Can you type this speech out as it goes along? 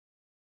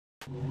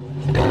Hey,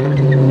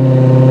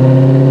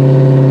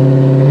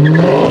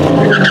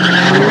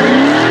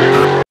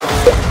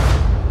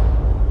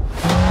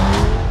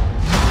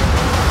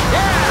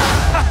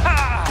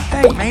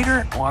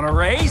 Mater, want a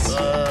race?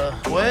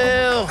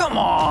 Well... Come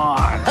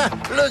on!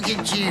 Look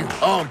at you,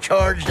 all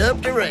charged up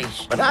to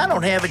race. But I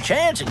don't have a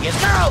chance against...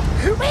 No!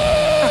 Come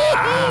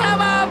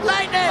on,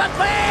 Lightning!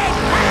 McQueen!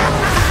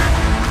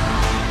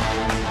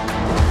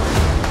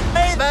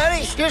 Hey,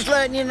 buddy, just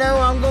letting you know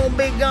I'm gonna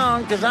be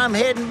gone because I'm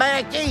heading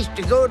back east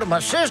to go to my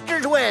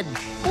sister's wedding.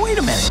 Wait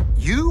a minute.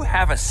 You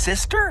have a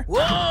sister?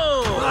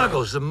 Whoa!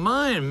 Boggles the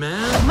mind,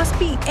 man. It must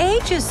be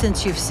ages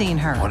since you've seen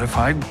her. What if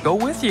I go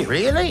with you?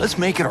 Really? Let's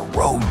make it a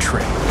road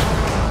trip.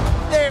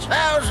 There's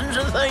thousands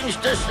of things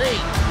to see.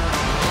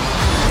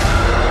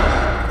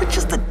 But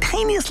just the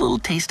tiniest little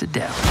taste of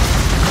death.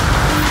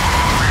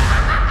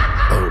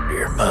 Oh,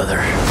 dear mother.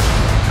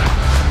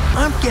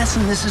 I'm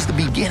guessing this is the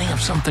beginning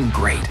of something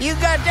great. You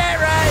got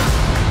that right.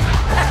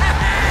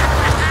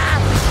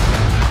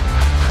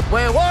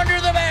 We'll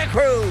wander the back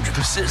roads.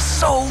 This is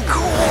so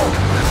cool.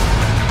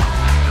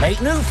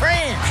 Make new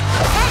friends.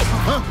 Hey,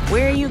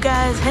 where are you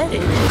guys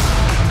headed?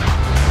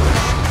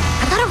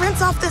 I gotta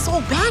rinse off this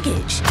old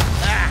baggage.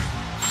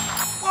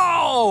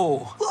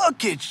 Whoa!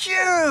 Look at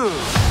you!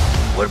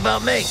 What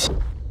about me?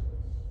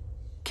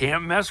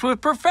 Can't mess with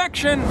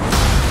perfection.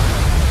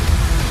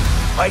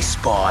 I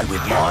spy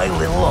with my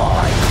little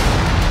eye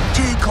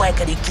 2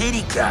 clackety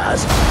kitty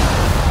cars.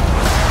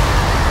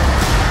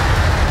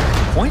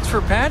 Points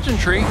for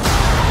pageantry.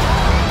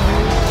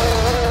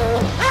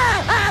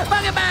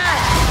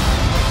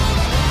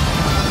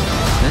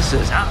 This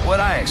is not what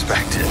I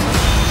expected.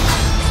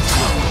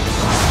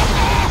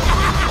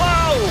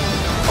 Whoa!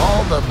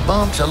 All the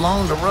bumps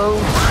along the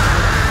road,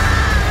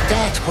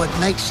 that's what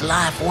makes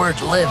life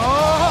worth living.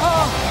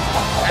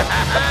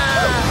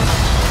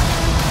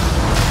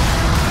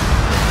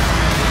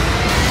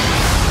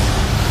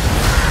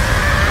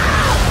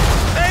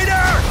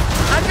 Mater!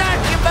 I got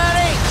you,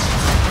 buddy!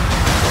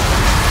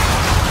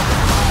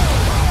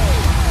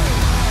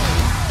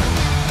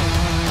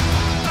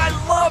 I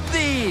love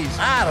these!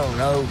 I don't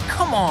know.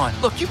 Come on,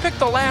 look, you picked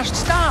the last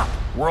stop.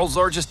 World's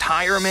largest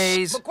tire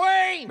maze.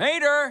 McQueen!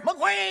 Mater!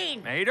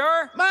 McQueen!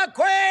 Mater!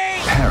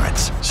 McQueen!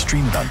 Parents,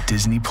 stream it on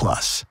Disney+.